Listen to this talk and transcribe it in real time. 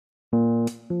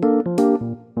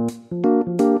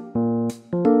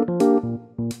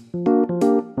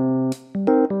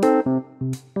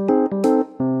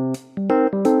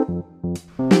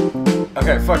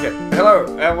Okay, fuck it. Hello,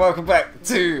 and welcome back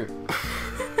to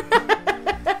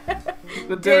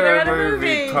the Dinner and a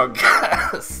Movie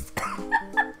podcast.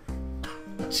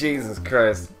 Jesus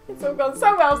Christ. It's all gone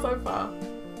so well so far.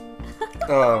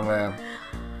 Oh, man.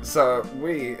 So,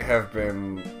 we have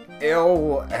been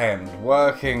ill and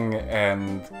working,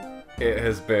 and it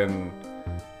has been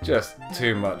just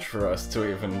too much for us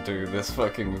to even do this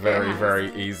fucking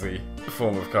very easy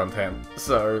form of content.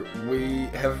 So we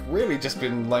have really just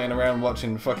been laying around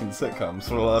watching fucking sitcoms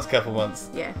for the last couple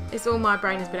months. Yeah, it's all my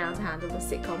brain has been able to handle, the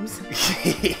sitcoms.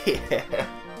 Yeah.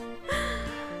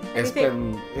 It's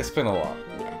been a lot.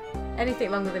 Yeah.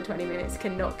 Anything longer than 20 minutes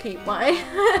cannot keep my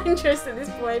interest at this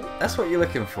point. That's what you're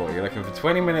looking for. You're looking for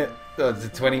 20 minutes,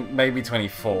 20, maybe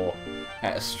 24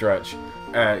 at a stretch.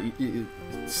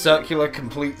 Circular,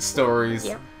 complete stories.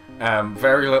 Yep.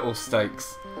 Very little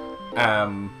stakes.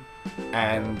 And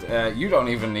you don't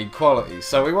even need quality.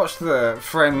 So we watched the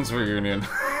Friends reunion.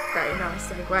 Very nice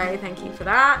segue, thank you for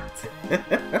that.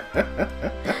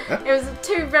 It was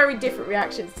two very different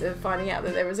reactions to finding out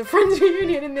that there was a Friends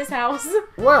reunion in this house.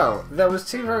 Well, there was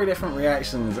two very different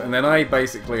reactions, and then I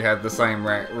basically had the same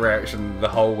reaction the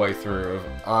whole way through of,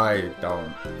 I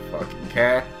don't fucking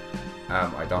care.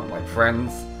 I don't like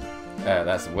Friends.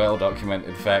 That's a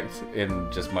well-documented fact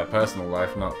in just my personal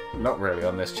life, not really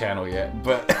on this channel yet,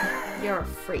 but... You're a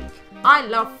freak. I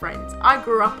love Friends. I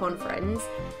grew up on Friends,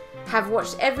 have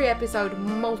watched every episode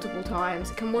multiple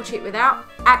times, can watch it without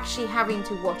actually having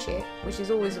to watch it, which is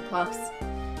always a plus,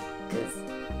 because,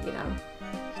 you know,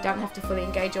 you don't have to fully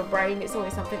engage your brain, it's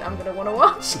always something I'm going to want to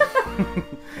watch.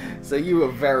 So you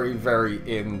were very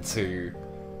into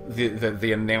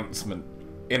the announcement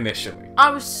initially.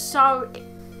 I was so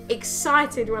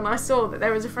excited when I saw that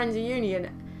there was a Friends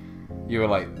reunion. You were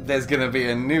like, there's gonna be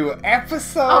a new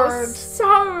episode! I was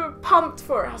so pumped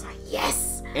for it. I was like,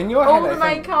 yes! In your All head, the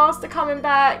main cast are coming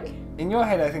back. In your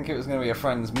head, I think it was gonna be a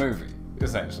Friends movie,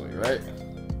 essentially, right?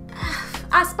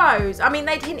 I suppose. I mean,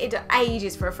 they'd hinted at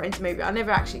ages for a Friends movie. I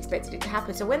never actually expected it to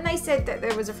happen. So when they said that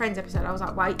there was a Friends episode, I was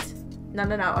like, wait. No.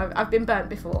 I've been burnt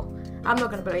before. I'm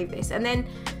not going to believe this. And then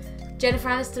Jennifer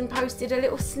Aniston posted a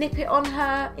little snippet on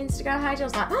her Instagram page. I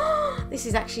was like, oh, this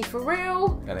is actually for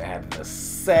real. And it had a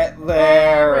set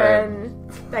there. And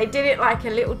they did it like a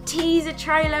little teaser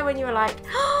trailer when you were like,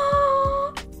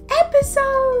 oh,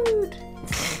 episode.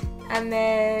 And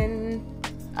then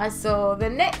I saw the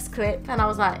next clip and I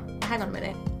was like, hang on a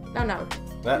minute. No.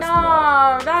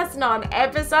 That's not an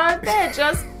episode. They're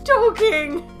just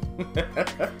talking.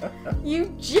 You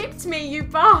gypped me, you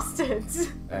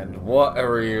bastards. And what a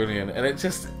reunion. And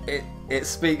it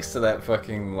speaks to that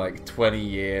fucking like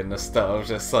 20-year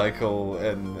nostalgia cycle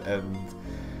and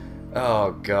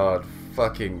oh god,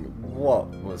 fucking what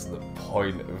was the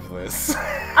point of this?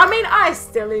 I mean, I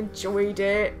still enjoyed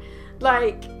it.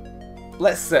 Like,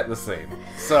 let's set the scene.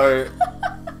 So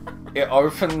it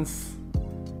opens.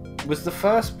 Was the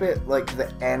first bit like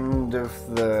the end of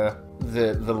the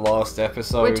last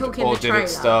episode? We're talking or the did trailer.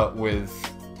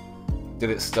 Did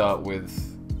it start with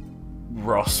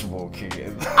Ross walking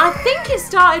in? I think it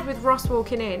started with Ross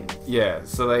walking in. Yeah,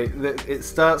 so it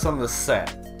starts on the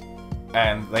set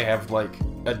and they have like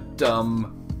a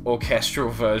dumb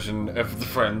orchestral version of the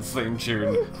Friends theme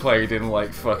tune played in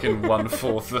like fucking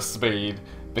 1/4 the speed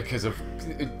because of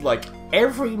like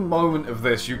every moment of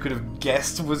this you could have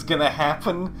guessed was gonna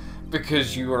happen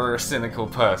because you are a cynical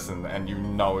person and you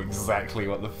know exactly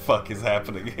what the fuck is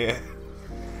happening here.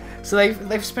 So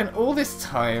they've spent all this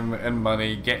time and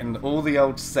money getting all the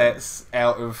old sets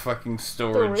out of fucking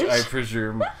storage. I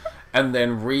presume, and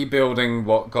then rebuilding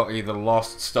what got either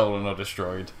lost, stolen, or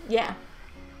destroyed. Yeah.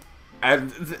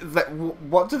 And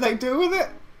what do they do with it?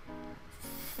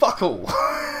 Fuck all.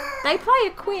 They play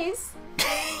a quiz.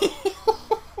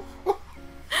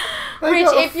 They Which,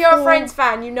 got if you're a full- Friends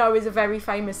fan, you know is a very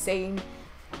famous scene.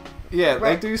 Yeah,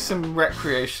 they do some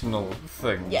recreational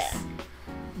things. Yeah.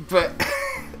 But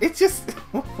it just...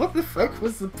 What the fuck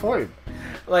was the point?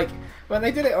 Like, when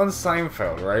they did it on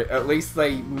Seinfeld, right? At least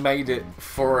they made it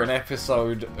for an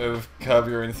episode of Curb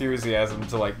Your Enthusiasm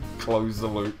to, like, close the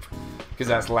loop. Because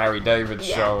that's Larry David's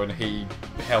show and he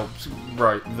helped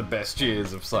write the best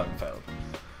years of Seinfeld.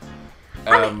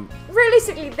 I mean,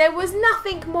 realistically, there was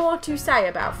nothing more to say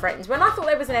about Friends. When I thought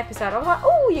there was an episode, I was like,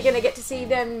 oh, you're going to get to see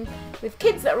them with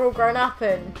kids that are all grown up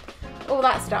and all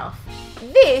that stuff.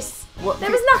 This,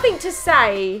 there was nothing to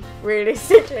say,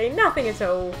 realistically. Nothing at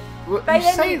all. Well,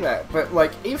 you say that, but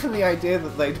like even the idea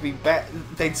that they'd be back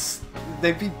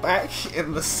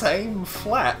in the same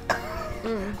flat.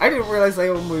 I didn't realise they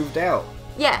all moved out.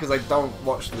 Yeah. Because I don't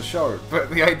watch the show, but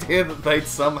the idea that they'd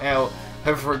somehow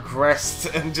have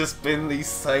regressed and just been these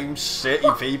same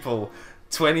shitty people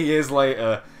 20 years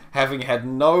later, having had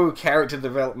no character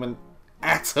development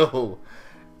at all.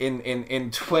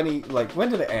 In 20... Like, when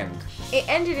did it end? It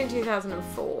ended in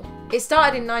 2004. It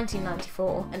started in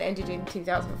 1994 and ended in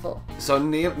 2004. So,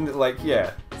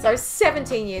 yeah. So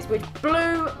 17 years, which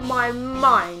blew my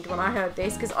mind when I heard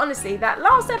this, because honestly, that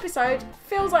last episode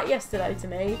feels like yesterday to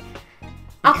me.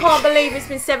 I can't believe it's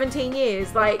been 17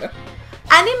 years. Like,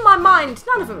 and in my mind,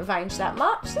 none of them have aged that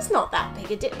much. It's not that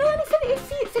big a deal. They only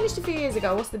finished a few years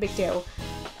ago. What's the big deal?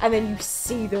 And then you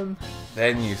see them.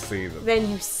 Then you see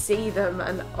them.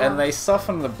 And they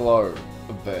soften the blow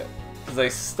a bit. Because they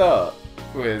start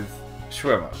with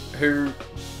Schwimmer, who,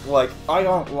 like, I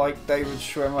don't like David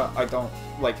Schwimmer. I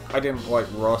didn't like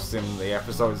Ross in the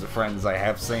episodes of Friends I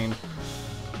have seen.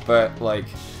 But, like,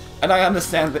 and I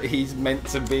understand that he's meant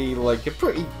to be, like, a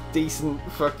pretty decent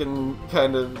fucking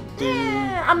kind of dude.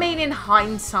 Yeah, I mean, in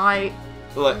hindsight.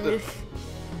 Like,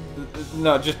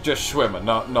 no, just Schwimmer,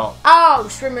 not... Oh,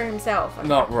 Schwimmer himself. Okay.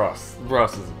 Not Ross.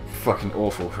 Ross is a fucking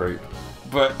awful creep.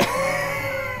 But...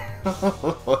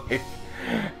 like,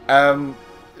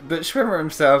 but Schwimmer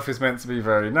himself is meant to be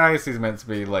very nice. He's meant to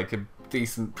be, like, a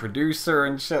decent producer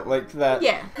and shit like that.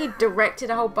 Yeah, he directed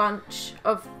a whole bunch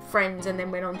of Friends and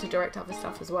then went on to direct other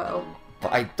stuff as well.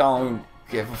 But I don't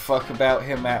give a fuck about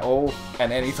him at all.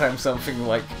 And anytime something,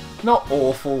 like, not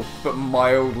awful, but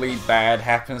mildly bad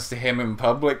happens to him in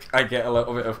public, I get a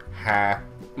little bit of ha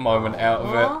moment out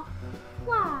of it.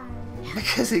 Why?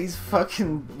 Because he's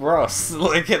fucking Ross.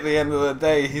 Like, at the end of the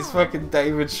day, he's fucking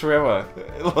David Schwimmer.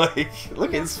 Like,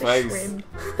 look at his face.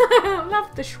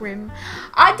 Love the shrimp.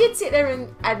 I did sit there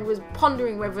and was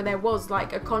pondering whether there was,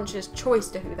 like, a conscious choice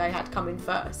to who they had come in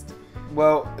first.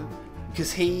 Well,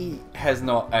 because he has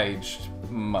not aged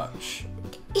much.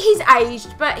 He's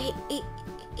aged, but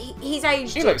he's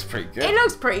aged. He looks pretty good. He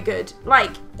looks pretty good.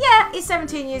 Like, yeah, he's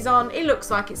 17 years on. It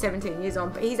looks like it's 17 years on,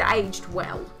 but he's aged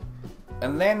well.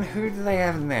 And then who do they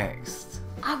have next?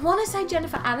 I want to say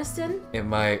Jennifer Aniston. It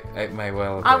may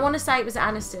well have been. I want to say it was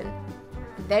Aniston.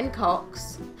 Then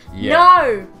Cox. Yeah.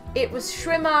 No! It was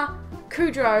Schwimmer,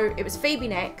 Kudrow. It was Phoebe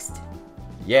next.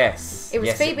 Yes. It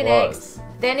was Phoebe next.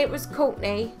 Then it was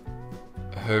Courtney.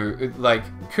 Who, like,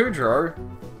 Kudrow,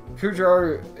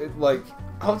 like,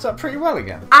 holds up pretty well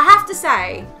again. I have to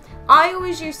say, I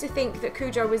always used to think that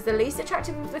Kudrow was the least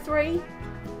attractive of the three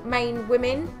main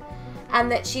women, and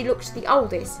that she looked the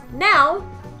oldest. Now,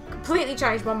 completely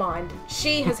changed my mind.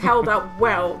 She has held up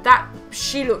well.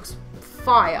 She looks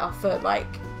fire for, like,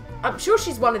 I'm sure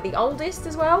she's one of the oldest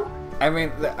as well. I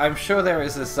mean, I'm sure there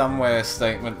is a somewhere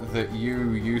statement that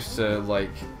you used to,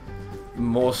 like,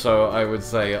 more so, I would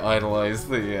say, idolize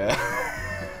the,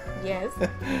 Yes.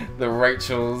 the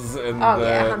Rachels and oh,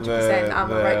 yeah, 100%.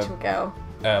 I'm a Rachel girl.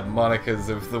 Monicas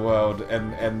of the world,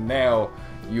 and now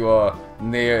you are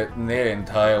near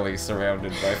entirely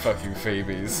surrounded by fucking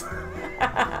Phoebes.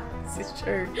 This is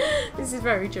true. This is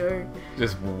very true.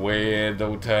 Just weird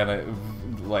alternative,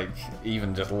 like,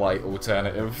 even just light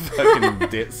alternative fucking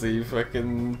ditzy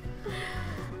fucking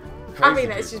I mean,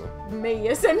 that's just me,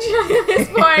 essentially, at this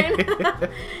point.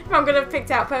 If I'm going to have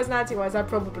picked out personality-wise, I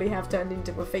probably have turned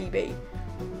into a Phoebe.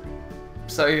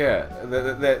 So, yeah,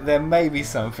 there may be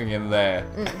something in there.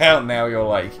 How now you're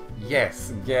like,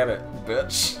 yes, get it,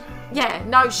 bitch. Yeah,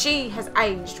 no, she has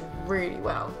aged really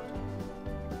well.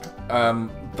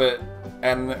 But,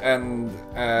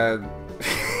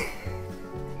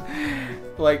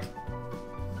 like,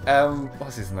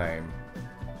 what's his name?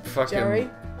 Fucking... Joey?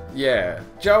 Yeah,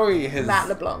 Joey has... Matt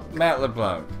LeBlanc. Matt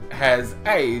LeBlanc has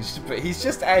aged, but he's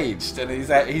just aged, and he's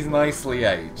nicely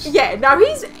aged. Yeah, no,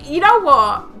 he's... You know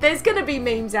what? There's going to be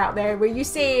memes out there where you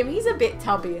see him, he's a bit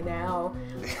tubbier now.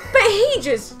 But he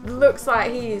just looks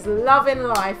like he is loving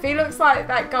life. He looks like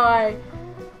that guy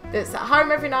that's at home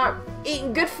every night,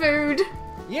 eating good food.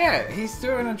 Yeah, he's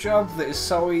doing a job that is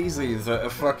so easy that a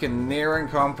fucking near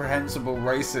incomprehensible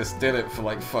racist did it for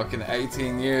like fucking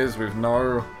 18 years with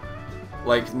no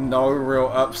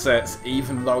real upsets,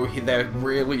 even though there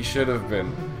really should have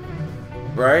been.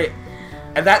 Right?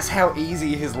 And that's how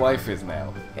easy his life is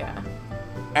now. Yeah.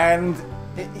 And,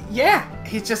 yeah,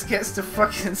 he just gets to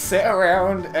fucking sit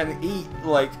around and eat,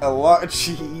 like, a lot of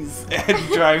cheese and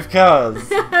drive cars.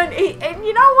 and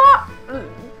you know what?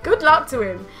 Good luck to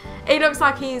him. He looks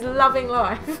like he's loving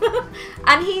life.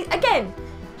 And he's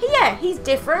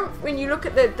different when you look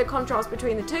at the contrast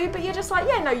between the two, but you're just like,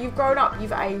 yeah, no, you've grown up,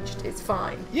 you've aged, it's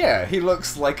fine. Yeah, he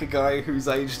looks like a guy who's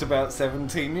aged about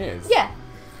 17 years. Yeah.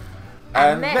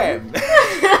 And then...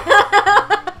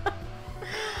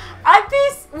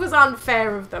 This was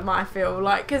unfair of them, I feel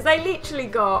like, because they literally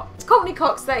got Courtney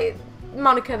Cox.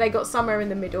 Monica, they got somewhere in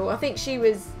the middle. I think she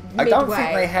was midway. I don't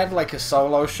think they had like a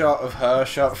solo shot of her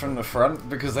shot from the front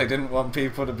because they didn't want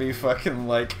people to be fucking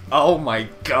like, oh my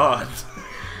god.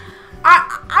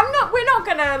 We're not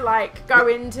gonna like go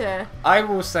into. I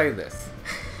will say this.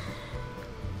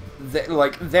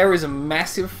 There is a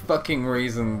massive fucking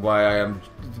reason why I am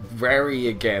very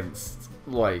against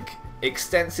like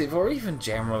extensive or even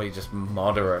generally just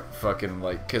moderate fucking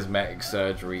like cosmetic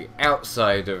surgery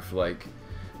outside of like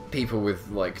people with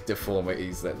like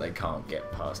deformities that they can't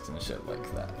get past and shit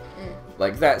like that.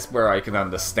 Like that's where I can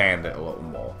understand it a little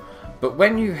more. But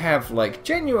when you have like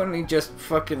genuinely just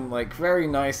fucking like very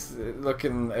nice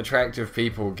looking attractive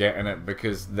people getting it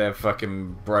because their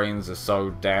fucking brains are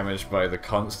so damaged by the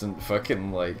constant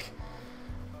fucking like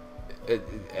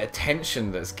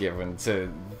attention that's given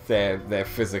to their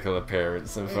physical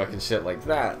appearance and fucking shit like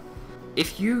that.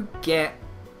 If you get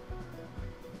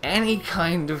any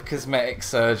kind of cosmetic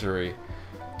surgery,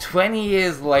 20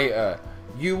 years later,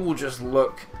 you will just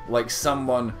look like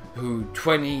someone who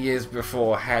 20 years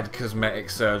before had cosmetic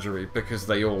surgery because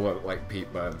they all look like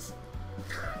Pete Burns.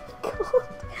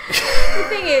 The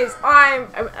thing is, I'm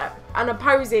an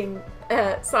opposing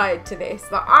side to this.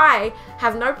 Like, I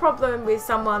have no problem with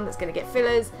someone that's going to get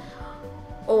fillers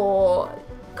or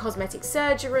cosmetic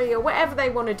surgery or whatever they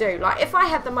want to do. Like, if I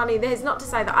had the money, there's not to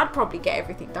say that I'd probably get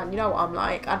everything done. You know what I'm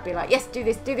like? I'd be like, yes, do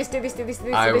this, do this, do this, do this, do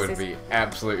this. I would be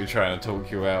absolutely trying to talk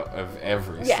you out of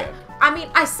every step. I mean,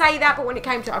 I say that, but when it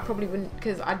came to it, I probably wouldn't,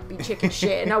 because I'd be chicken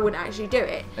shit and I wouldn't actually do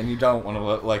it. And you don't want to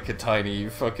look like a tiny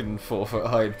fucking 4 foot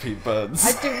high Pete Burns.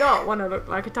 I do not want to look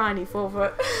like a tiny 4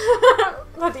 foot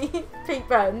bloody Pete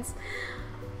Burns.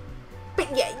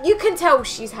 But yeah, you can tell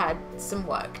she's had some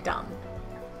work done,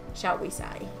 shall we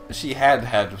say. She had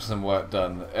some work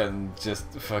done and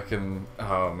just fucking,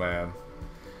 oh man.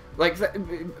 Like,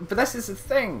 but that's just the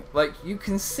thing. Like, you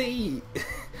can see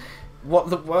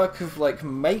what the work of like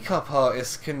makeup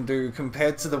artists can do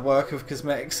compared to the work of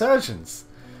cosmetic surgeons,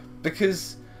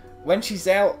 because when she's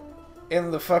out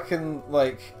in the fucking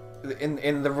like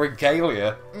in the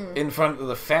regalia in front of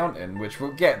the fountain, which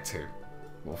we'll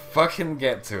fucking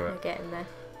get to it. We're getting there.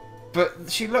 But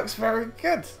she looks very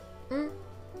good.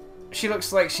 She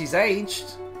looks like she's aged,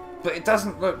 but it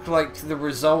doesn't look like the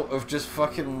result of just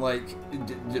fucking like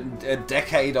a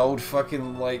decade old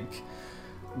fucking like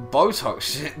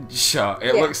Botox shot.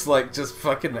 It looks like just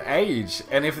fucking age.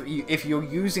 And if you're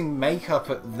using makeup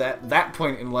at that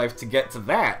point in life to get to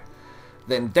that,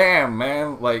 then damn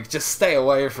man, like just stay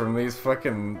away from these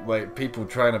fucking like people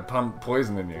trying to pump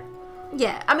poison in you.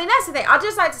 Yeah, I mean that's the thing. I'd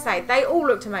just like to say they all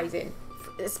looked amazing,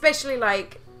 especially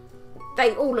like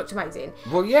they all looked amazing.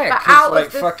 Well, yeah, because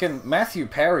like fucking Matthew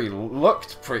Perry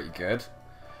looked pretty good,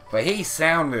 but he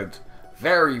sounded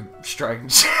very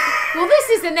strange. Well, this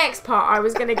is the next part I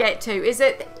was going to get to, is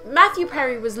that Matthew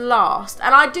Perry was last,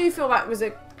 and I do feel that was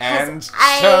and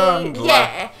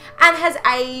has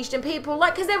aged, and people,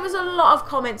 like, because there was a lot of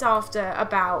comments after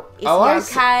about, is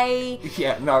he okay?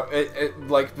 Yeah, no, it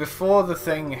like, before the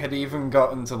thing had even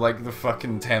gotten to, like, the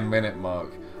fucking 10-minute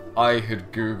mark, I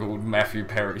had Googled Matthew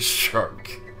Perry stroke.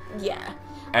 Yeah.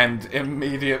 And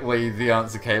immediately the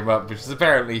answer came up, which is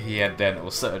apparently he had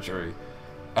dental surgery.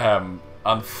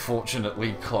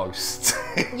 Unfortunately close.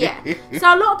 Yeah.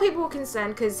 So a lot of people were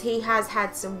concerned because he has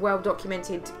had some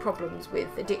well-documented problems with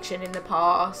addiction in the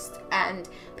past, and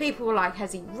people were like,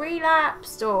 has he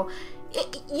relapsed? Or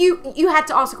you had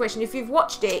to ask the question. If you've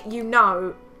watched it, you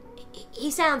know he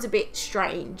sounds a bit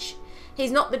strange.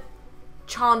 He's not the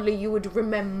Chandler you would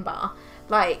remember.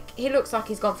 Like, he looks like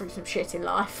he's gone through some shit in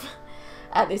life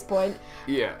at this point.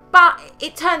 Yeah. But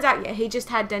it turns out, he just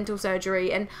had dental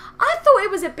surgery, and I thought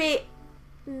it was a bit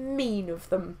mean of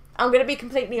them. I'm going to be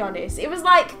completely honest. It was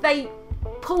like they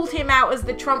pulled him out as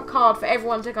the trump card for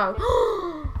everyone to go,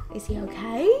 oh, is he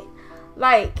okay?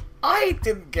 Like, I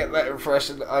didn't get that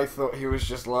impression. I thought he was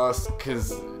just last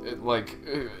because, like,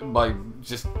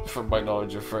 from my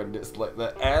knowledge of Friend, it's like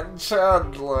the Anne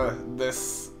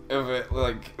Chandler-ness of it,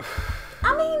 like...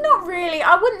 I mean, not really.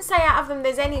 I wouldn't say out of them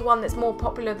there's anyone that's more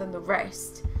popular than the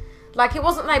rest. Like, it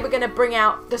wasn't they were going to bring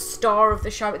out the star of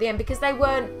the show at the end, because there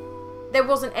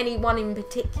wasn't anyone in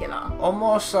particular. Or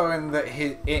more so in that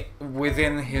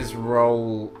within his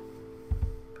role,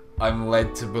 I'm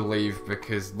led to believe,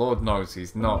 because Lord knows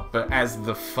he's not, but as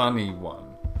the funny one.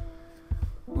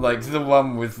 Like, the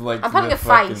one with, like, I'm putting a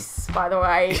face, by the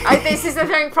way. This is the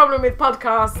thing problem with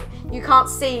podcasts. You can't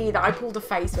see that I pulled a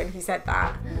face when he said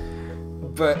that.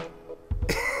 But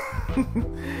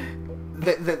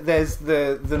there's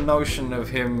the notion of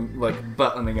him like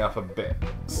buttoning up a bit,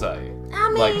 say. I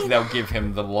mean, like they'll give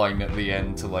him the line at the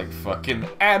end to like fucking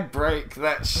ad break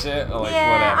that shit or like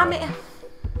yeah, whatever. I mean,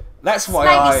 that's why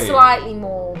maybe slightly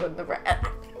more than the rest.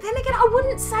 Then again, I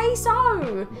wouldn't say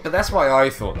so. But that's why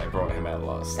I thought they brought him out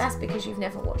last. That's because you've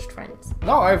never watched Friends.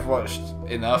 No, I've watched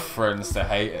enough Friends to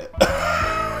hate it.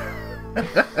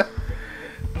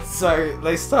 So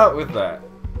they start with that,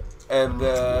 and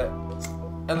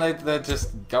they're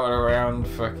just going around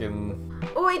fucking.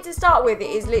 Well, to start with,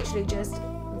 it is literally just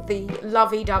the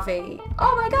lovey-dovey.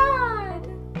 Oh my god,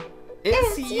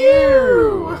 It's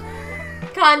you!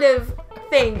 kind of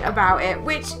thing about it,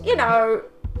 which, you know,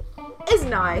 is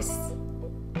nice.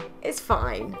 It's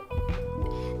fine.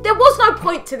 There was no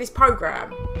point to this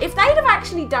program. If they'd have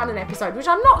actually done an episode, which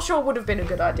I'm not sure would have been a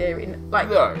good idea,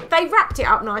 No. they wrapped it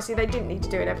up nicely, they didn't need to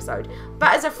do an episode.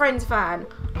 But as a Friends fan,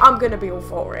 I'm gonna be all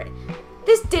for it.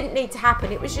 This didn't need to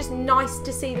happen, it was just nice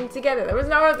to see them together. There was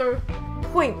no other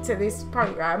point to this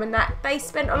program, and that they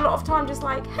spent a lot of time just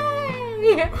like,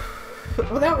 hey!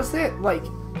 Well, that was it, like,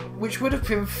 which would have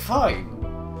been fine.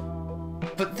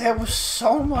 But there was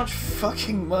so much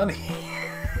fucking money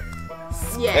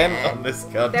spent on this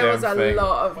goddamn there was a thing.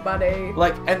 lot of money.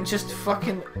 Like, and just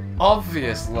fucking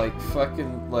obvious, like,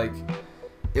 fucking, like,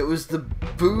 it was the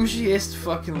bougiest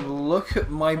fucking look at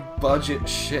my budget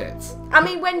shit. I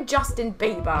mean, when Justin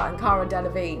Bieber and Cara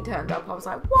Delevingne turned up, I was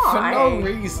like, why? For no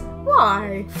reason.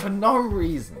 Why? For no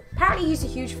reason. Apparently he's a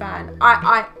huge fan.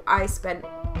 I spent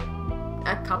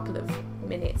a couple of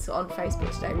minutes on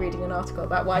Facebook today reading an article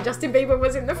about why Justin Bieber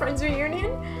was in the Friends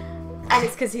reunion. And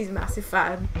it's because he's a massive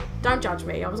fan. Don't judge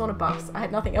me. I was on a bus. I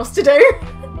had nothing else to do.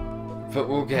 But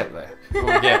we'll get there.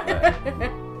 We'll get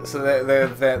there. So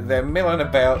they're milling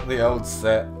about the old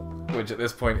set, which at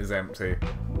this point is empty,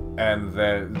 and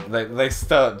they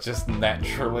start just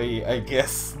naturally, I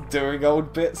guess, doing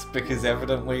old bits because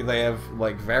evidently they have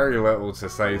like very little to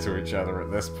say to each other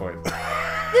at this point.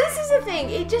 This is the thing.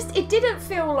 It didn't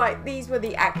feel like these were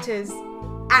the actors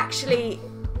actually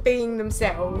being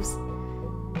themselves.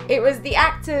 It was the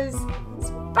actors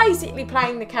basically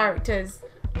playing the characters,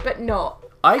 but not.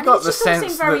 I And got it the just all sense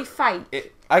seemed very that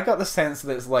fake. I got the sense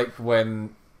that it's like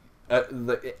when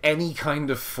any kind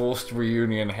of forced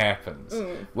reunion happens,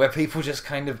 where people just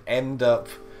kind of end up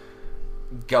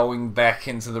going back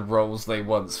into the roles they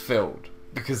once filled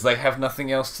because they have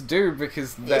nothing else to do.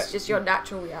 Because It's just your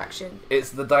natural reaction.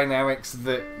 it's the dynamics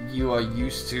that you are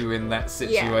used to in that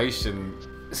situation.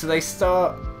 So they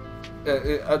start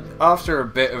after a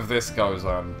bit of this goes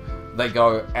on, they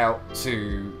go out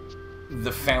to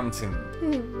the fountain.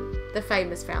 The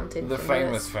famous fountain. The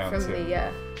famous fountain. From the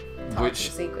title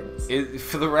Which sequence.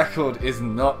 For the record, is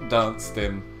not danced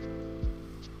in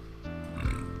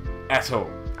at all.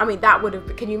 I mean, that would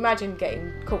have... Can you imagine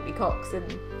getting Courtney Cox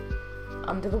and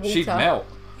under the water? She'd melt.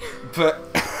 But,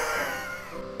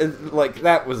 like,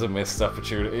 that was a missed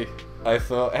opportunity, I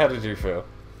thought. How did you feel?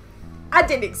 I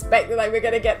didn't expect that they were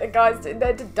going to get the guys in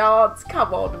there to dance.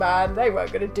 Come on, man. They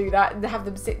weren't going to do that and have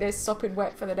them sit there sopping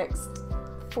wet for the next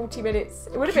 40 minutes.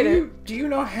 It would have been Do you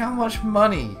know how much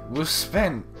money was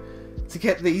spent to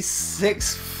get these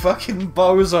 6 fucking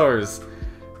bozos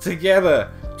together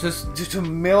just to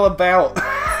mill about?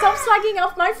 Stop slagging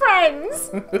off my friends.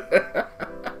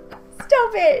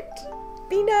 Stop it.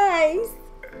 Be nice.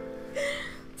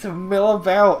 To mill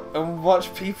about and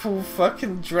watch people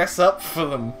fucking dress up for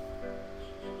them.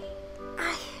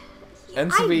 And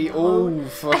to be know. all Are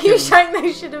fucking... you saying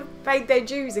they should have paid their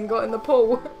dues and got in the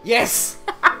pool? Yes!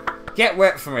 Get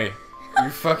wet for me, you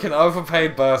fucking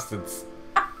overpaid bastards.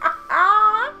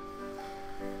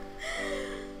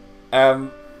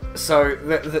 So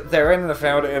they're in the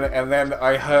fountain, and then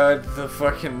I heard the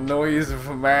fucking noise of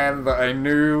a man that I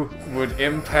knew would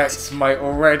impact my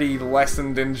already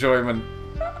lessened enjoyment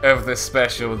of this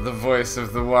special. The voice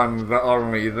of the one, the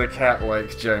only, the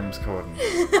cat-like James Corden.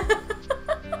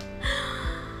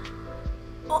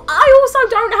 I also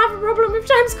don't have a problem with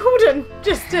James Corden,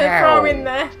 just to throw in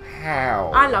there.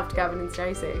 How? I loved Gavin and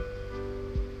Stacey.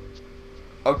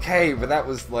 Okay, but that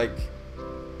was like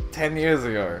 10 years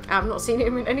ago. I've not seen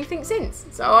him in anything since,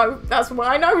 so that's where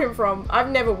I know him from. I've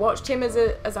never watched him as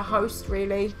a host,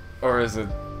 really. Or as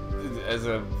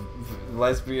a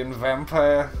lesbian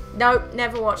vampire. No,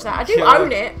 never watched that. I do Killer.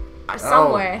 own it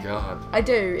somewhere. Oh god. I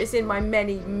do. It's in my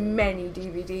many, many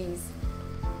DVDs.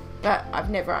 But I've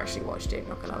never actually watched it,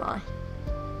 not gonna lie.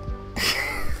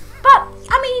 But,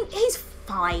 I mean, he's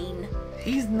fine.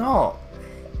 He's not.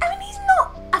 I mean, he's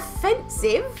not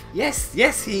offensive. Yes,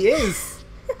 he is.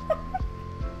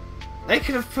 They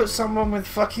could have put someone with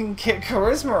fucking Kit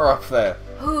Charisma up there.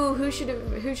 Who should it have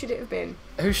been? Who should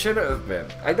it have been?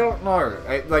 I don't know.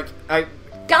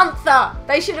 Gunther!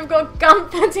 They should have got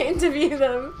Gunther to interview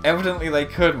them. Evidently they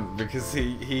couldn't because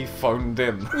he phoned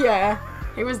in. Yeah,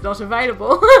 he was not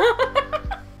available.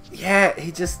 Yeah,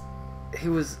 he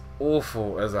was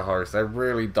awful as a host. I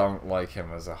really don't like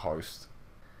him as a host.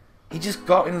 He just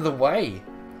got in the way.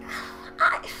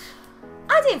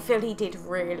 I didn't feel he did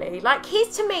really. Like,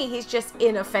 to me, he's just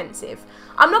inoffensive.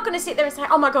 I'm not going to sit there and say,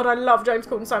 oh my god, I love James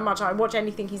Corden so much, I watch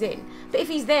anything he's in. But if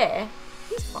he's there,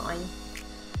 he's fine.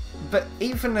 But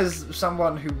even as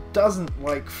someone who doesn't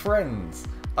like Friends,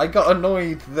 I got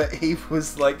annoyed that he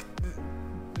was, like,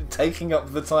 taking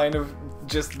up the time of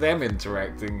just them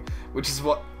interacting, which is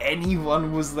what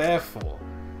anyone was there for.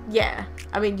 Yeah,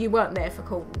 I mean, you weren't there for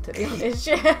Corden, to be honest.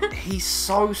 He's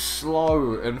so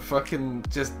slow and fucking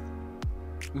just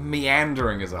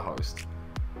meandering as a host.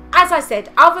 As I said,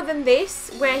 other than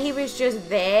this, where he was just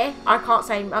there, I can't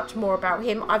say much more about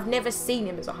him. I've never seen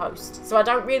him as a host, so I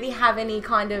don't really have any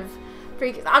kind of...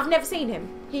 I've never seen him.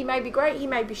 He may be great, he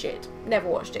may be shit. Never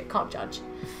watched it, can't judge.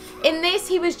 In this,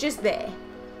 he was just there.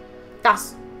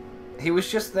 He was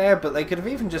just there, but they could have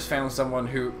even just found someone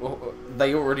who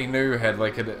they already knew had,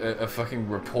 like, a fucking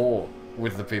rapport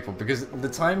with the people, because the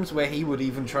times where he would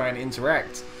even try and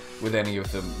interact with any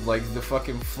of them, like, the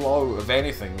fucking flow of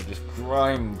anything would just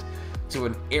grind to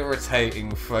an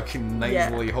irritating fucking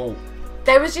nasally halt.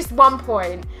 There was just one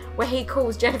point where he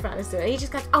calls Jennifer Aniston and he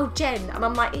just goes, oh, Jen, and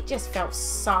I'm like, it just felt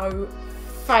so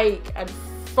fake and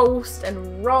forced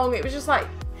and wrong. It was just like...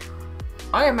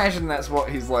 I imagine that's what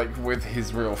he's like with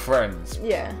his real friends.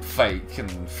 Yeah. Fake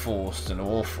and forced and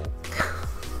awful.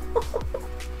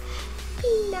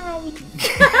 Be nice.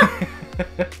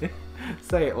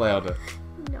 Say it louder.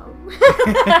 No.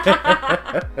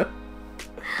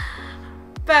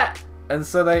 But... And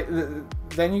so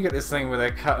then you get this thing where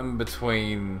they're cutting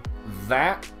between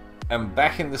that and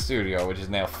back in the studio, which is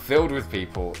now filled with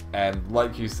people, and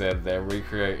like you said, they're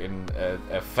recreating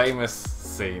a famous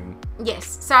scene.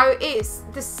 Yes, so it's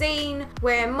the scene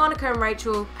where Monica and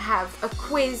Rachel have a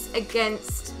quiz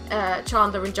against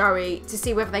Chandler and Joey to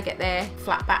see whether they get their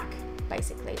flat back,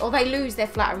 basically. Or they lose their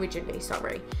flat originally,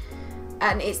 sorry.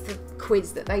 And it's the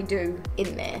quiz that they do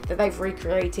in there, that they've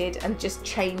recreated and just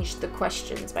changed the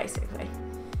questions, basically.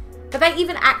 But they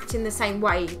even act in the same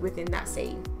way within that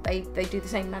scene. They do the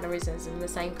same mannerisms and the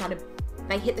same kind of...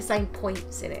 They hit the same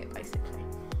points in it, basically.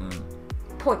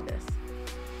 Pointless.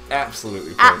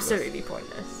 Absolutely pointless. Absolutely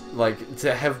pointless. Like,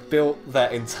 to have built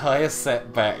that entire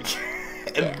set back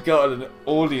and got an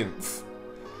audience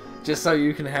just so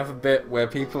you can have a bit where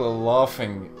people are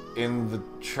laughing in the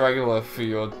trailer for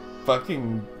your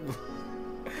fucking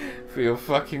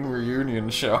reunion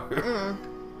show.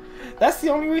 That's the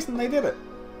only reason they did it.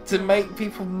 To make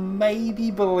people maybe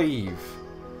believe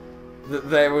that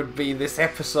there would be this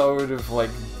episode of, like,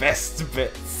 best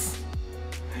bits.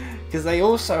 Because they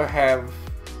also have,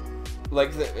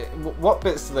 like, what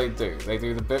bits do? They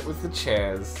do the bit with the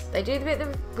chairs. They do the bit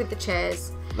with the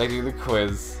chairs. They do the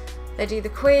quiz. They do the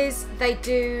quiz. They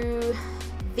do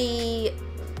the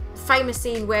famous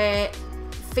scene where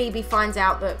Phoebe finds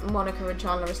out that Monica and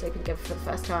Chandler are sleeping together for the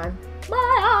first time.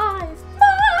 My eyes!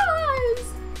 My eyes!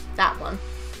 That one.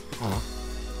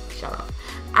 Shut up.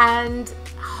 And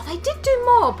they did do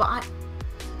more, but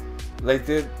they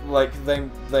did, like, they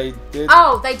did.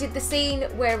 Oh, they did the scene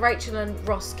where Rachel and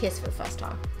Ross kiss for the first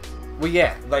time. Well,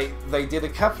 yeah, they did a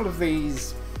couple of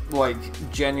these, like,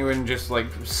 genuine, just, like,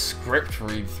 script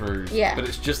read-throughs. Yeah. But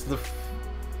it's just the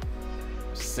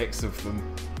 6 of them,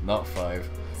 not 5.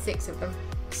 6 of them.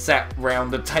 Sat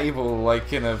round the table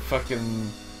like in a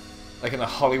fucking, like in a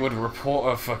Hollywood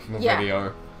Reporter fucking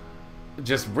video,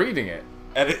 just reading it,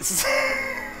 and it's.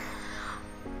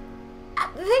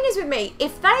 The thing is with me,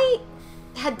 if they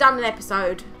had done an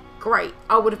episode, great,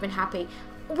 I would have been happy.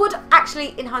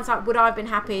 In hindsight, would I have been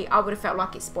happy? I would have felt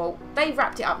like it's spoilt. They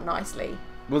wrapped it up nicely.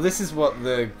 Well, this is what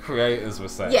the creators were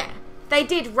saying. Yeah, they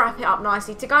did wrap it up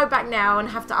nicely. To go back now and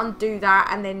have to undo that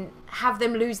and then have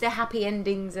them lose their happy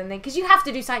endings, and then because you have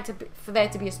to do something for there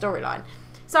to be a storyline.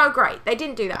 So great, they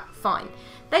didn't do that. Fine.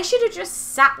 They should have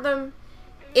just sat them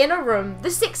in a room, the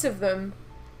 6 of them,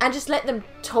 and just let them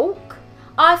talk.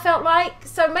 I felt like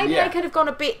maybe they could have gone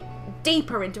a bit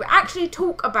deeper into it. Actually,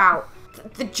 talk about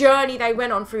the journey they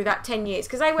went on through that 10 years,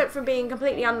 because they went from being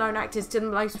completely unknown actors to the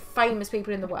most famous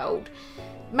people in the world.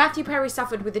 Matthew Perry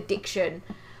suffered with addiction.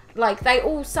 Like, they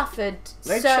all suffered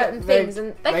certain things,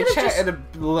 and they chatted a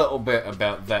little bit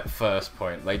about that first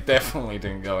point. They definitely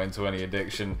didn't go into any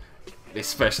addiction,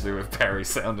 especially with Perry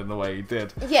sounding the way he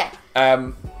did. Yeah.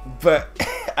 But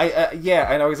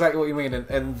I know exactly what you mean,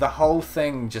 and the whole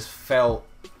thing just felt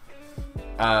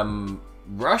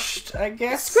rushed, I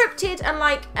guess. Scripted and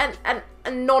like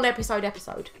a non-episode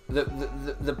episode.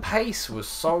 The pace was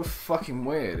so fucking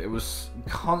weird. It was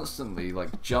constantly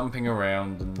like jumping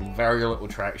around and very little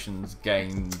tractions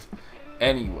gained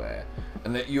anywhere,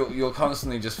 and that you're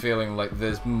constantly just feeling like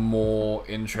there's more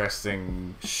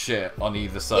interesting shit on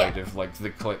either side of like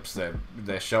the clips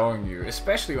they're showing you,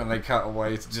 especially when they cut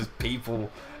away to just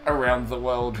people around the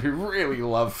world who really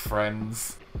love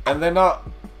Friends, and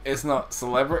it's not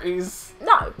celebrities.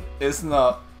 No. It's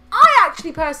not. I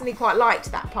actually personally quite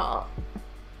liked that part.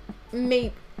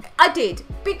 I did,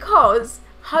 because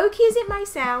hokey as it may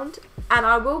sound, and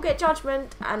I will get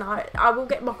judgment, and I will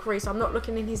get mockery, so I'm not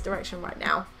looking in his direction right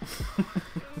now.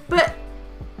 But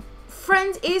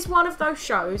Friends is one of those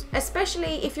shows,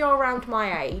 especially if you're around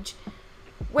my age,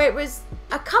 where it was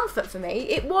a comfort for me.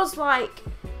 It was like,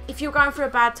 if you're going through a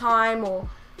bad time, or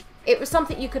it was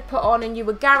something you could put on and you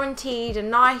were guaranteed a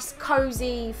nice,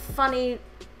 cosy, funny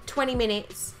 20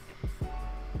 minutes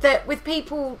that with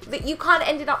people that you kind of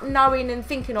ended up knowing and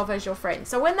thinking of as your friends.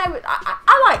 So when I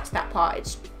liked that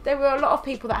part. There were a lot of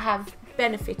people that have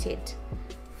benefited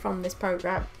from this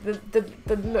program. The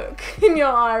look in your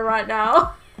eye right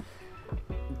now.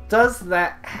 Does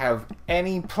that have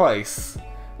any place?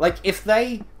 Like, if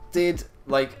they did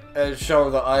like a show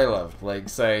that I loved, like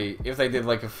say if they did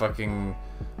like a fucking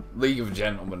League of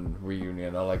Gentlemen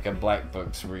reunion or like a Black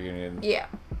Books reunion. Yeah.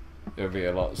 It would be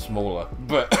a lot smaller,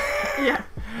 but yeah.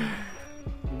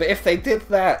 But if they did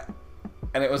that,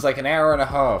 and it was like an hour and a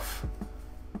half,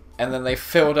 and then they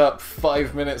filled up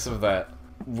 5 minutes of that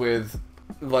with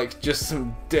like just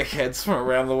some dickheads from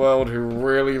around the world who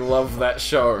really love that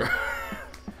show,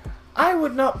 I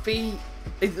would not be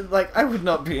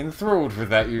enthralled with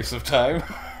that use of time.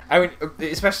 I mean,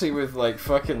 especially with like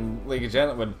fucking League of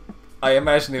Gentlemen. I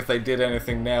imagine if they did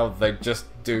anything now, they'd just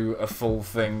do a full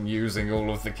thing using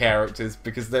all of the characters,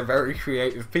 because they're very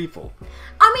creative people.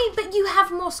 I mean, but you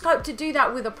have more scope to do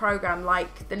that with a program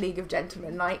like the League of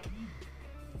Gentlemen. Like,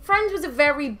 Friends was a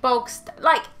very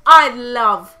like, I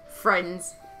love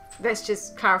Friends. Let's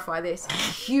just clarify this.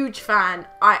 Huge fan.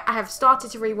 I have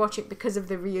started to rewatch it because of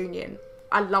the reunion.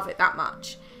 I love it that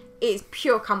much. It is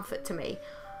pure comfort to me.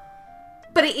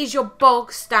 But it is your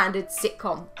bog standard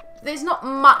sitcom. There's not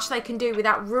much they can do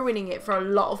without ruining it for a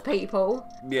lot of people.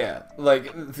 Yeah,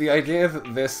 like, the idea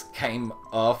that this came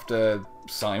after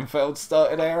Seinfeld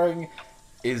started airing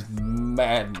is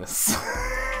madness.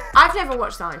 I've never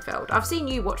watched Seinfeld. I've seen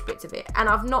you watch bits of it, and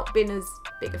I've not been as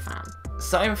big a fan.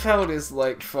 Seinfeld is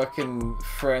like fucking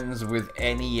Friends with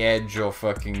any edge or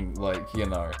fucking, like, you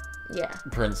know,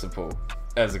 principle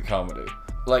as a comedy.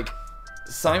 Like,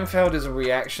 Seinfeld is a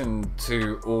reaction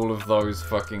to all of those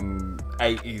fucking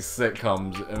 80s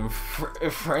sitcoms,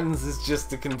 and Friends is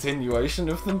just a continuation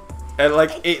of them. And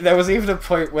like, there was even a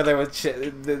point where there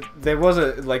was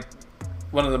a, like,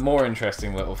 one of the more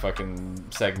interesting little fucking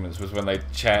segments was when they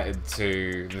chatted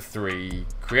to the three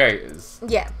creators.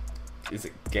 Yeah. Is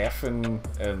it Geffen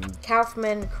and...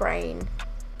 Kaufman, Crane.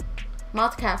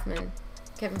 Martha Kaufman,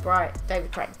 Kevin Bright,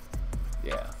 David Crane.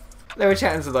 Yeah. They were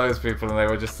chatting to those people, and they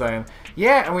were just saying,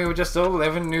 yeah, and we were just all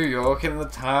living in New York in the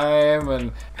time,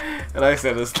 and I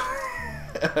said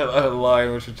a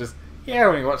line which was just, yeah,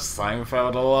 we watched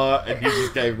Seinfeld a lot, and he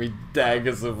just gave me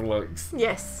daggers of looks.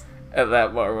 Yes. At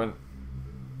that moment.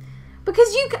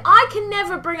 Because I can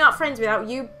never bring up Friends without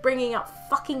you bringing up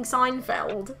fucking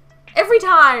Seinfeld. Every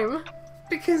time.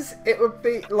 Because it would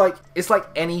be, like, it's like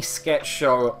any sketch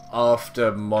show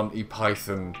after Monty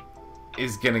Python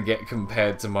is gonna get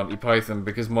compared to Monty Python,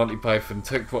 because Monty Python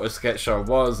took what a sketch show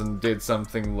was and did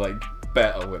something, like,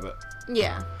 better with it.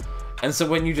 Yeah. And so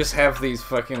when you just have these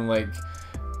fucking, like,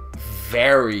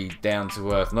 very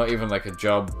down-to-earth, not even like a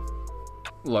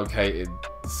job-located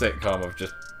sitcom of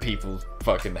just people's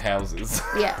fucking houses.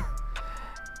 Yeah.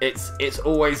 It's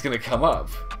always gonna come up.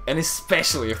 And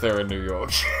especially if they're in New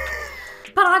York.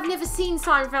 But I've never seen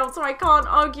Seinfeld, so I can't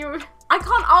argue. I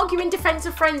can't argue in defense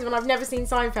of Friends when I've never seen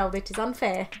Seinfeld. It is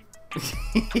unfair.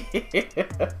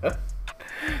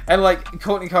 And like,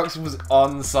 Courtney Cox was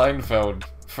on Seinfeld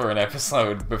for an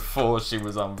episode before she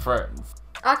was on Friends.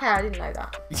 Okay, I didn't know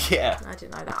that. Yeah. I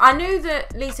didn't know that. I knew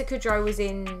that Lisa Kudrow was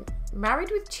in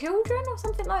Married with Children or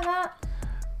something like that.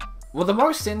 Well, the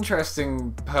most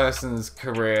interesting person's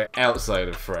career outside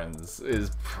of Friends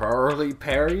is probably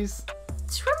Perry's.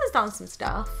 Shrimmer's done some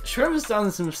stuff. Shrimmer's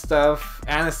done some stuff.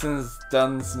 Aniston's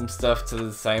done some stuff to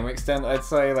the same extent, I'd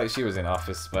say. Like, she was in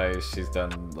Office Space. She's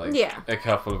done, like, a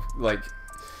couple of, like...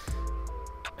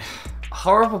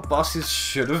 Horrible Bosses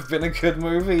should have been a good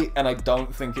movie, and I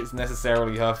don't think it's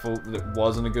necessarily her fault that it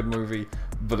wasn't a good movie,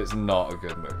 but it's not a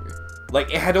good movie.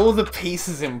 Like, it had all the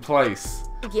pieces in place.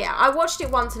 Yeah, I watched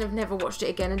it once and have never watched it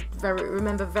again and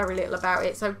remember very little about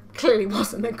it, so clearly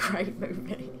wasn't a great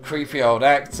movie. Creepy old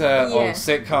actor, old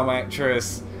sitcom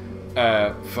actress,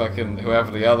 fucking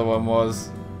whoever the other one was.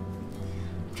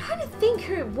 I'm trying to think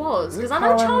who it was, because I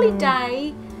know Charlie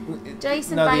Day,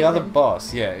 Jason Bateman. No, the other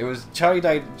boss, yeah. It was Charlie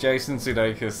Day, Jason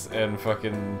Sudeikis, and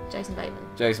fucking...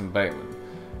 Jason Bateman.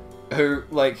 Who,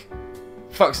 like...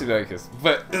 Fuck Sudeikis.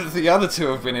 But the other two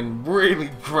have been in really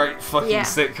great fucking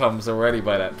sitcoms already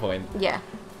by that point. Yeah.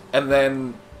 And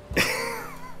then...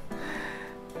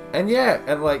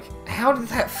 and like, how did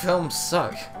that film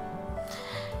suck?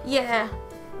 Yeah.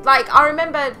 Like, I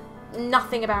remember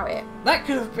nothing about it. That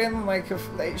could have been like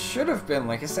it should have been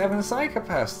like a Seven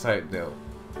Psychopaths type deal.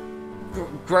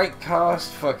 Great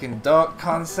cast, fucking dark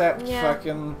concept,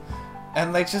 fucking...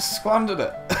 And they just squandered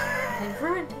it. They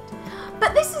ruined it.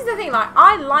 But this is the thing, like,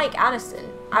 I like Aniston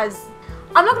as...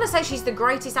 I'm not going to say she's the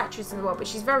greatest actress in the world, but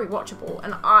she's very watchable,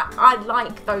 and I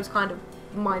like those kind of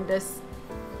mindless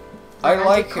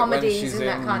comedies and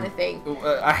that kind of thing.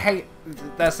 I hate...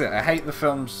 That's it. I hate the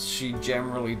films she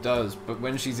generally does, but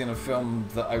when she's in a film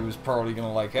that I was probably going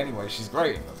to like anyway, she's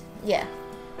great in them. Yeah.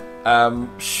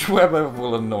 Schwimmer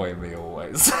will annoy me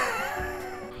always.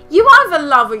 You either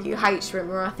love or you hate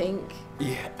Schwimmer, I think.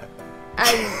 Yeah.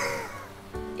 And...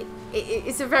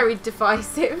 It's a very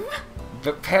divisive.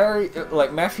 But Perry,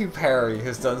 like Matthew Perry,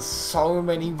 has done so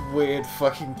many weird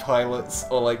fucking pilots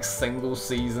or like single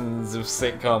seasons of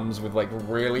sitcoms with like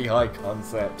really high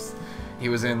concepts.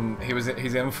 He's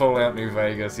in Fallout New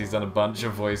Vegas. He's done a bunch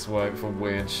of voice work for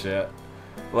weird shit.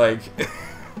 Like,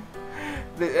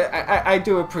 I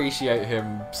do appreciate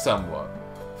him somewhat.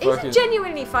 He's a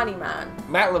genuinely funny man.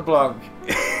 Matt LeBlanc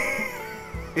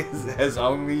has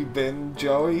only been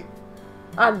Joey.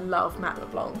 I love Matt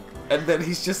LeBlanc. And then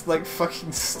he's just like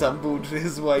fucking stumbled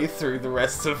his way through the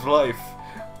rest of life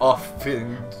off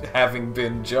having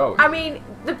been Joey. I mean,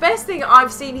 the best thing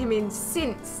I've seen him in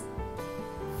since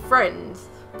Friends...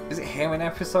 Is it him in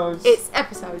Episodes? It's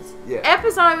Episodes. Yeah.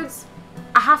 Episodes,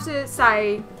 I have to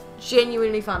say,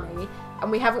 genuinely funny.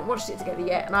 And we haven't watched it together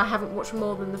yet, and I haven't watched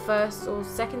more than the first or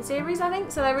second series, I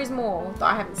think. So there is more that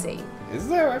I haven't seen. Is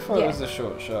there? I thought it was a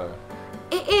short show.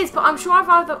 It is, but I'm sure I've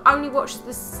either only watched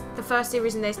the first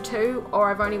series and there's 2,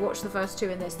 or I've only watched the first 2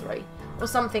 and there's 3, or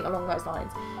something along those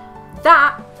lines.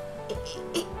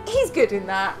 He's good in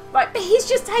that. Like, he's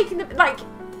just taking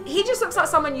he just looks like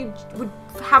someone you would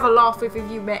have a laugh with if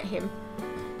you met him.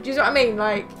 Do you know what I mean?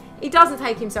 Like, he doesn't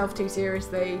take himself too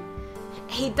seriously.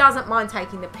 He doesn't mind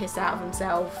taking the piss out of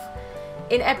himself.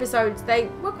 In Episodes, they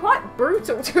were quite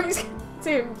brutal to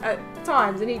him at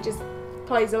times, and he just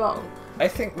plays along. I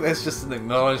think there's just an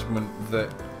acknowledgement that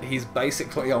he's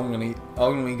basically only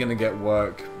going to get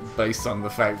work based on the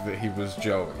fact that he was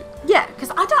Joey. Yeah, because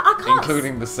I can't...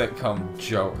 Including the sitcom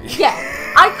Joey. Yeah,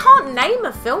 I can't name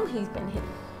a film he's been in,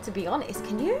 to be honest,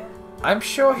 can you? I'm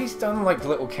sure he's done, like,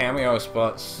 little cameo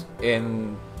spots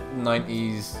in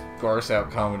 90s gross out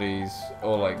comedies,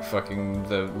 or, like, fucking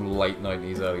the late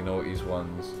 90s, early 90s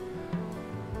ones,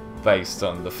 based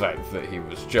on the fact that he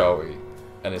was Joey.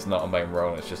 And it's not a main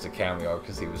role, it's just a cameo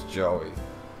because he was Joey.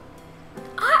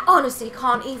 I honestly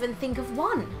can't even think of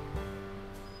one.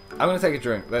 I'm going to take a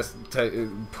drink. Let's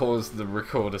pause the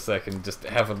record a second, just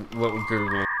have a little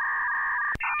Google.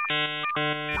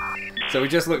 So we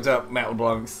just looked up Matt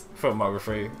LeBlanc's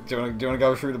filmography. Do you want to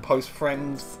go through the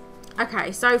post-Friends?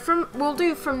 Okay, so we'll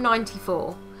do from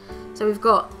 94. So we've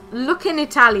got Looking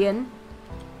Italian.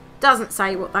 Doesn't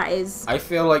say what that is. I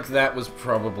feel like that was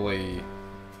probably...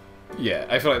 Yeah,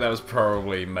 I feel like that was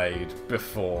probably made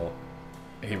before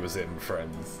he was in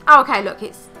Friends. Oh, okay, look,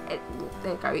 there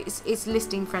you go. It's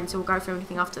listing Friends, so we'll go through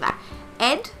everything after that.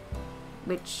 Ed,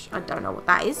 which I don't know what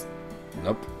that is.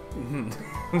 Nope.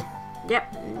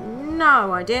 Yep,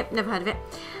 no idea. Never heard of it.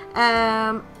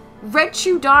 Red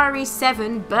Shoe Diary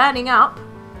 7, Burning Up.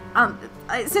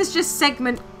 It says just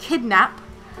segment Kidnap.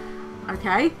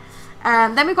 Okay.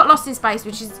 Then we've got Lost in Space,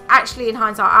 which is actually, in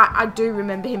hindsight, I do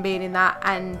remember him being in that,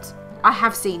 and I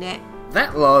have seen it.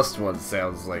 That last one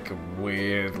sounds like a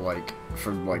weird, like,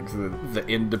 from, like, the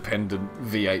independent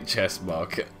VHS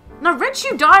market. No, Red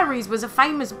Shoe Diaries was a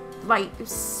famous, like,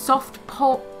 soft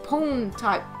porn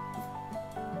type.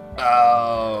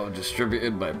 Oh,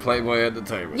 distributed by Playboy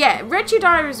Entertainment. Yeah, Red Shoe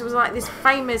Diaries was, like, this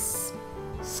famous...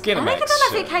 Skinemax. I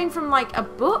don't know if it came from, like, a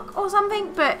book or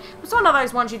something, but it was one of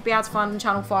those ones you'd be able to find on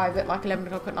Channel 5 at, like, 11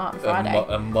 o'clock at night on Friday.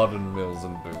 A modern Mills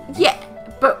and Boons. Yeah,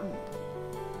 but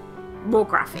more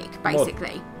graphic,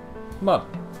 basically. Mud.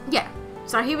 Yeah.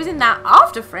 So he was in that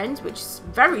after Friends, which is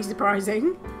very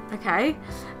surprising. Okay.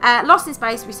 Lost in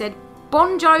Space, we said.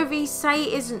 Bon Jovi, Say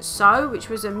It Isn't So, which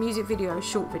was a music video,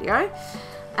 short video.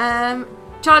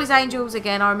 Charlie's Angels,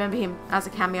 again, I remember him as a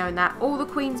cameo in that. All the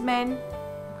Queen's Men,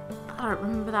 I don't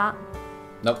remember that.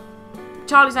 Nope.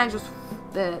 Charlie's Angels,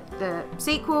 the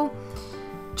sequel.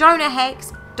 Jonah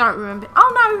Hex, don't remember.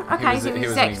 Oh no, okay, he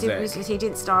was executive, he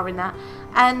didn't star in that.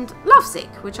 And Lovesick,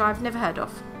 which I've never heard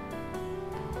of.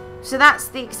 So that's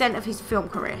the extent of his film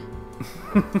career.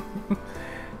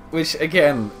 Which,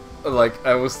 again, like,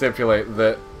 I will stipulate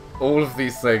that all of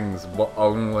these things were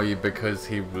only because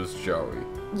he was Joey.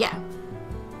 Yeah.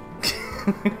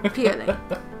 Purely.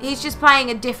 He's just playing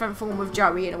a different form of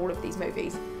Joey in all of these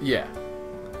movies. Yeah.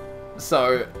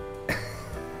 So,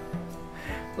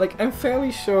 like, I'm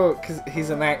fairly sure, because he's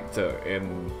an actor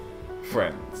in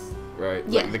Friends, right?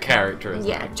 Yeah. Like, the character is.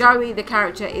 Yeah, Joey, the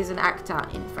character, is an actor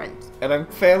in Friends. And I'm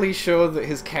fairly sure that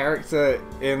his character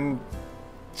in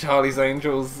Charlie's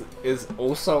Angels is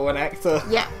also an actor.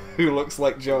 Yeah. Who looks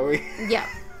like Joey. Yeah.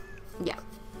 Yeah.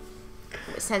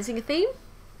 Sensing a theme?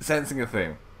 Sensing a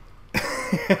theme.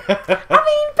 I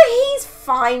mean, but he's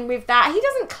fine with that. He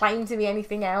doesn't claim to be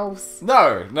anything else.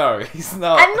 No, he's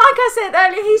not. And like I said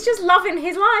earlier, he's just loving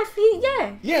his life.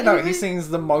 He seems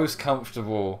the most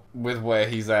comfortable with where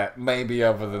he's at, maybe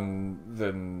other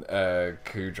than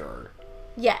Cujo.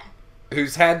 Yeah.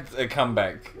 Who's had a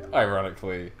comeback,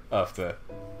 ironically, after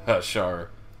her show.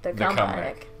 The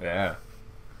comeback. Yeah.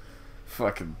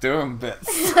 Fucking doing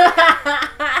bits.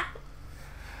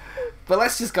 But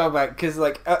let's just go back, because,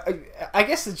 like, I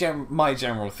guess my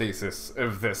general thesis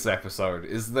of this episode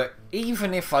is that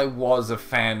even if I was a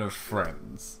fan of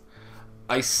Friends,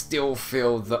 I still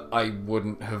feel that I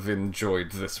wouldn't have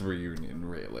enjoyed this reunion,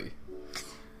 really.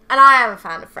 And I am a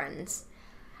fan of Friends.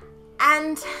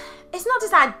 And it's not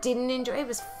just that I didn't enjoy it, it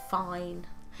was fine.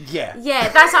 Yeah. Yeah,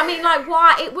 that's, I mean, like,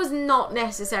 why? It was not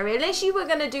necessary. Unless you were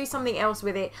going to do something else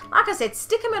with it. Like I said,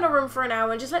 stick them in a room for an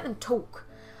hour and just let them talk.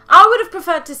 I would have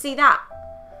preferred to see that.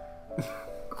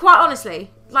 Quite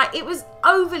honestly. Like, it was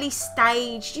overly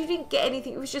staged. You didn't get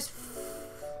anything. It was just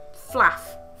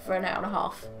flaff for an hour and a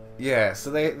half. Yeah, so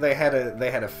they had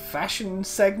a fashion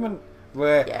segment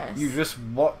where you just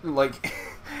like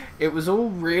it was all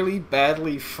really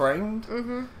badly framed.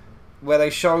 Mm-hmm. Where they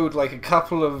showed like a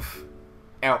couple of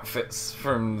outfits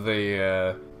from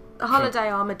the Holiday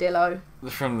Armadillo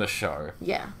from the show.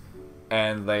 Yeah.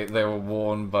 And they were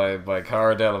worn by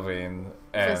Cara Delevingne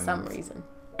and, for some reason.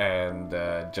 And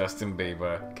Justin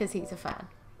Bieber. Because he's a fan.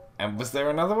 And was there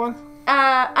another one?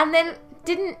 And then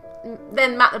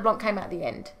Matt LeBlanc came out at the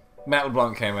end. Matt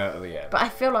LeBlanc came out at the end. But I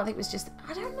feel like it was just,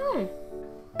 I don't know.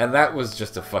 And that was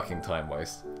just a fucking time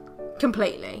waste.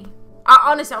 Completely.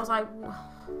 Honestly, I was like,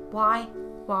 why?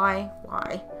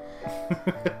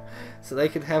 So they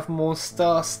could have more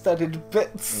star-studded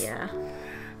bits. Yeah.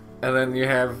 And then you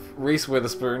have Reese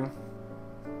Witherspoon.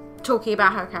 Talking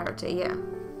about her character, yeah.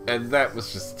 And that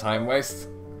was just a time waste.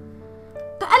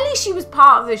 But at least she was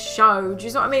part of the show. Do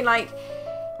you know what I mean? Like,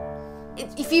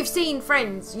 if you've seen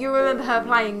Friends, you remember her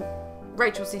playing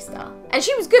Rachel's sister. And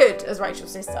she was good as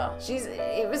Rachel's sister.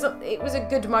 It was a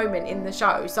good moment in the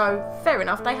show. So, fair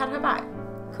enough, they had her back.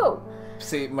 Cool.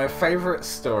 See, my favourite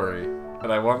story,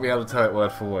 and I won't be able to tell it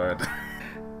word for word,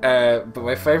 but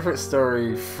my favourite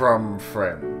story from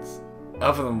Friends,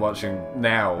 other than watching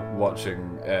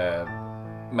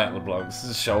Matt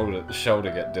LeBlanc's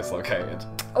shoulder get dislocated.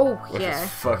 Oh, which yeah. is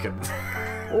fucking...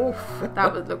 Oof,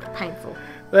 that would look painful.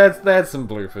 They had some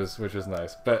bloopers, which was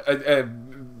nice. But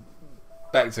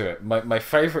back to it. My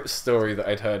favourite story that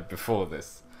I'd heard before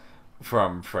this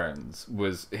from Friends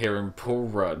was hearing Paul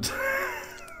Rudd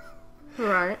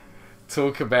right.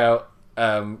 talk about...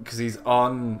 because he's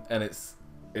on, and it's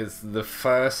the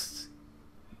first...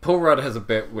 Paul Rudd has a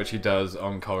bit which he does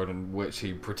on Conan, which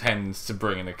he pretends to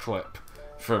bring in a clip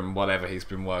from whatever he's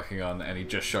been working on, and he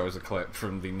just shows a clip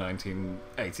from the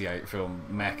 1988 film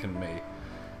Mac and Me,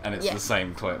 and it's the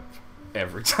same clip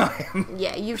every time.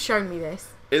 Yeah, you've shown me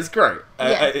this. It's great.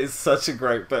 Yeah. It's such a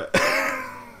great bit.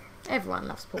 Everyone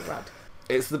loves Paul Rudd.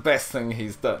 It's the best thing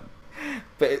he's done.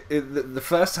 But the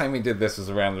first time he did this was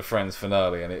around the Friends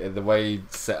finale, and the way he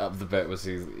set up the bit was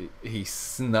he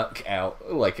snuck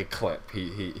out like a clip.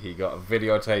 He got a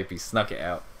videotape, he snuck it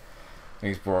out, and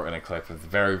he's brought in a clip of the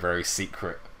very, very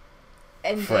secret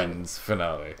Friends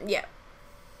finale. Yeah.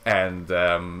 And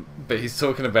but he's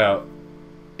talking about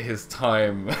his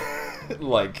time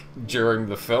like during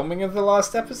the filming of the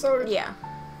last episode. Yeah.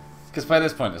 Because by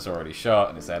this point it's already shot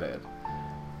and it's edited.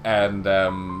 And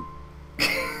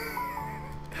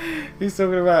he's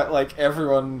talking about like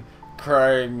everyone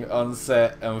crying on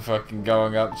set and fucking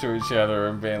going up to each other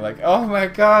and being like, oh my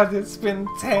god, it's been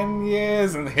 10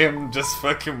 years, and him just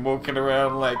fucking walking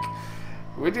around like,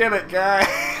 we did it,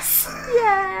 guys.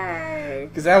 Yay!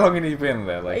 Because how long had he been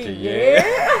there? Like a year?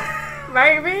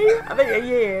 Maybe? I think a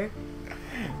year.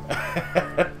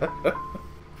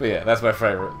 But yeah, that's my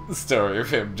favourite story of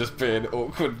him just being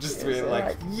awkward, just being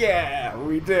like, yeah,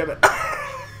 we did it.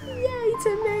 Yay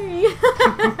to me.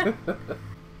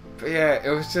 But yeah, it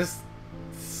was just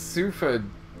super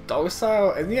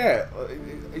docile, and yeah,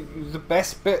 the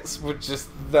best bits were just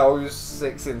those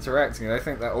 6 interacting, and I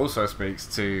think that also speaks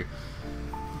to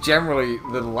generally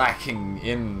the lacking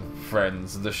in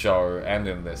Friends, the show, and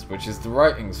in this, which is the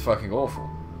writing's fucking awful.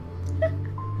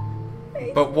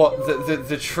 But what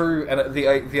the true and the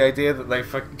idea that they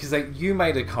fucking, because you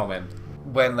made a comment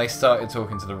when they started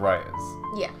talking to the writers,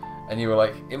 Yeah. and you were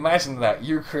like, imagine that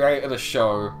you created a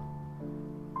show.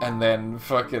 And then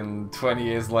fucking 20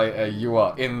 years later, you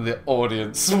are in the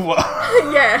audience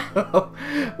Yeah.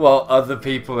 while other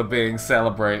people are being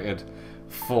celebrated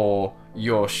for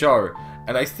your show.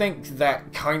 And I think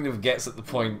that kind of gets at the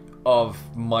point of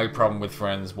my problem with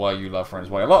Friends, why you love Friends,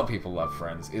 why a lot of people love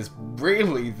Friends, is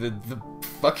really the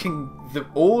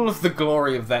all of the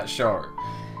glory of that show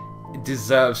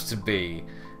deserves to be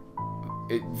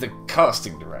the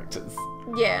casting directors.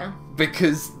 Yeah.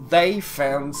 Because they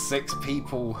found 6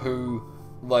 people who,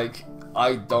 like,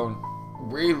 I don't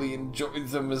really enjoy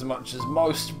them as much as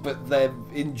most, but they're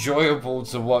enjoyable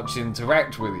to watch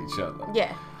interact with each other.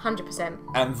 Yeah, 100%.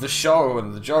 And the show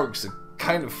and the jokes are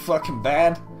kind of fucking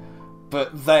bad,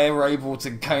 but they're able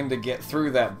to kind of get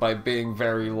through that by being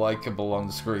very likable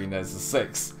on screen as a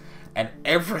 6. And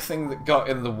everything that got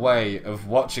in the way of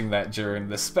watching that during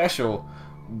the special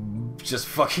just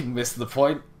fucking missed the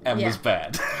point and was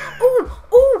bad.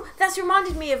 Ooh, that's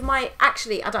reminded me of my,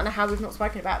 actually, I don't know how we've not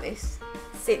spoken about this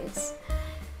since,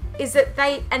 is that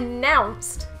they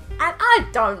announced, and I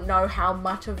don't know how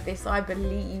much of this I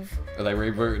believe. Are they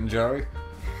rebooting Joey?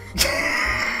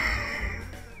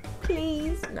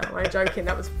 Please. No, I'm joking,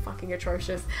 that was fucking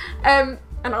atrocious. And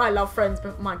I love Friends,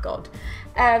 but my god.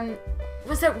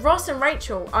 Was that Ross and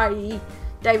Rachel, i.e.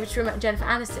 David Schwimmer and Jennifer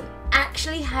Aniston,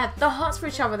 actually had the hots for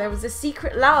each other. There was a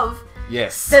secret love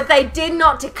Yes. that they did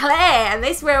not declare, and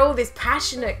this is where all this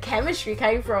passionate chemistry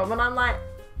came from. And I'm like,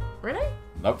 really?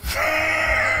 Nope.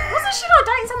 Wasn't she like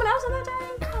dating someone else on that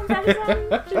day? On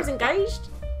Valentine's? She was engaged,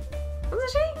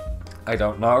 wasn't she? I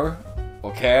don't know,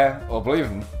 or care, or believe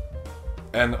them.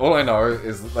 And all I know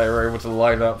is that they were able to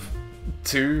line up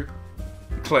 2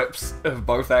 clips of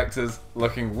both actors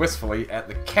looking wistfully at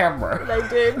the camera. They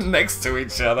did. Next to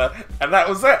each other, and that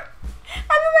was it. And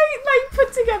then they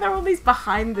put together all these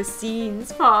behind the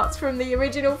scenes parts from the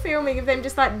original filming of them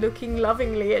just like looking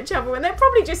lovingly at each other, and they're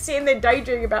probably just sitting there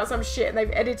daydreaming about some shit and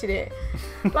they've edited it.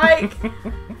 Like,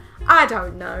 I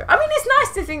don't know. I mean, it's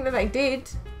nice to think that they did.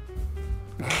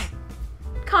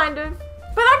 Kind of.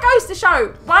 But that goes to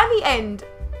show, by the end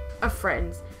of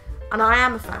Friends, and I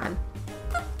am a fan,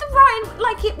 the writing,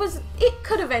 like, it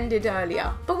could have ended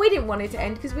earlier, but we didn't want it to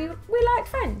end because we like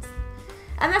Friends.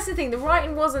 And that's the thing, the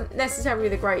writing wasn't necessarily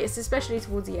the greatest, especially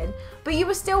towards the end, but you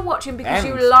were still watching because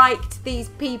you liked these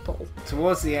people.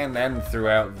 Towards the end and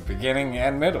throughout the beginning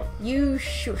and middle. You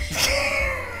shush.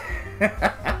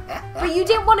 But you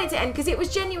didn't want it to end because it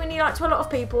was genuinely, like, to a lot of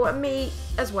people, and me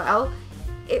as well,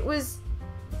 it was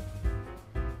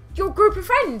your group of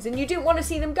friends, and you didn't want to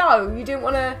see them go. You didn't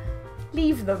want to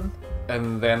leave them.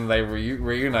 And then they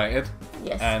reunited.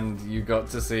 Yes. And you got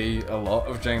to see a lot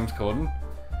of James Corden.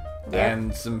 Yeah.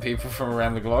 And some people from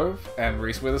around the globe, and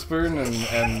Reese Witherspoon, and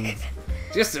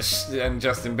and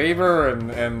Justin Bieber,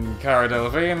 and Cara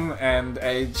Delevingne, and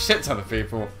a shit ton of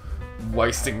people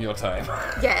wasting your time.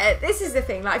 Yeah, this is the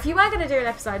thing. Like, if you were going to do an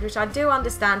episode, which I do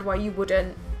understand why you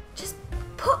wouldn't, just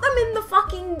put them in the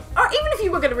fucking... Or even if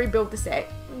you were going to rebuild the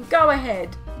set, go ahead.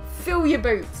 Fill your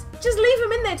boots. Just leave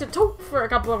them in there to talk for a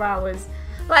couple of hours.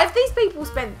 Like, if these people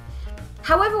spent...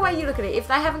 However way you look at it, if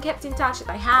they haven't kept in touch, if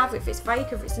they have, if it's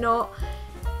fake, if it's not,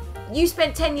 you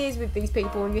spent 10 years with these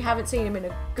people and you haven't seen them in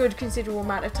a good considerable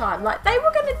amount of time. Like, they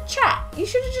were going to chat. You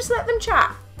should have just let them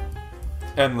chat.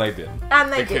 And they did.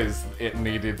 And they did. Because it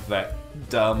needed that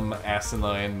dumb,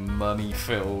 asinine,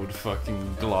 money-filled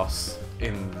fucking gloss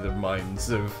in the minds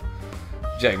of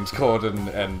James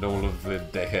Corden and all of the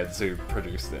dickheads who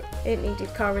produced it. It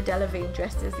needed Cara Delevingne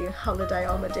dressed as the holiday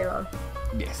armadillo.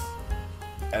 Yes.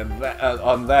 And that,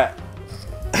 on that...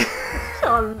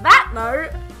 On that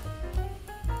note...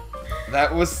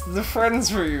 That was the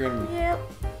Friends reunion. Yep.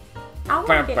 I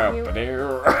want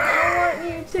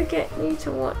you to get me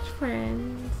to watch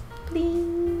Friends.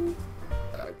 Please.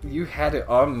 You had it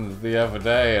on the other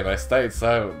day and I stayed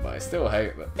silent, but I still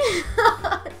hate it.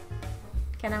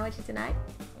 Can I watch it tonight?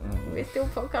 We're still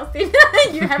podcasting.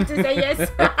 You have to say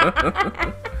yes.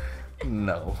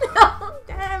 No. Oh,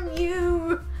 damn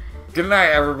you. Good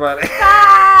night, everybody.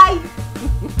 Bye.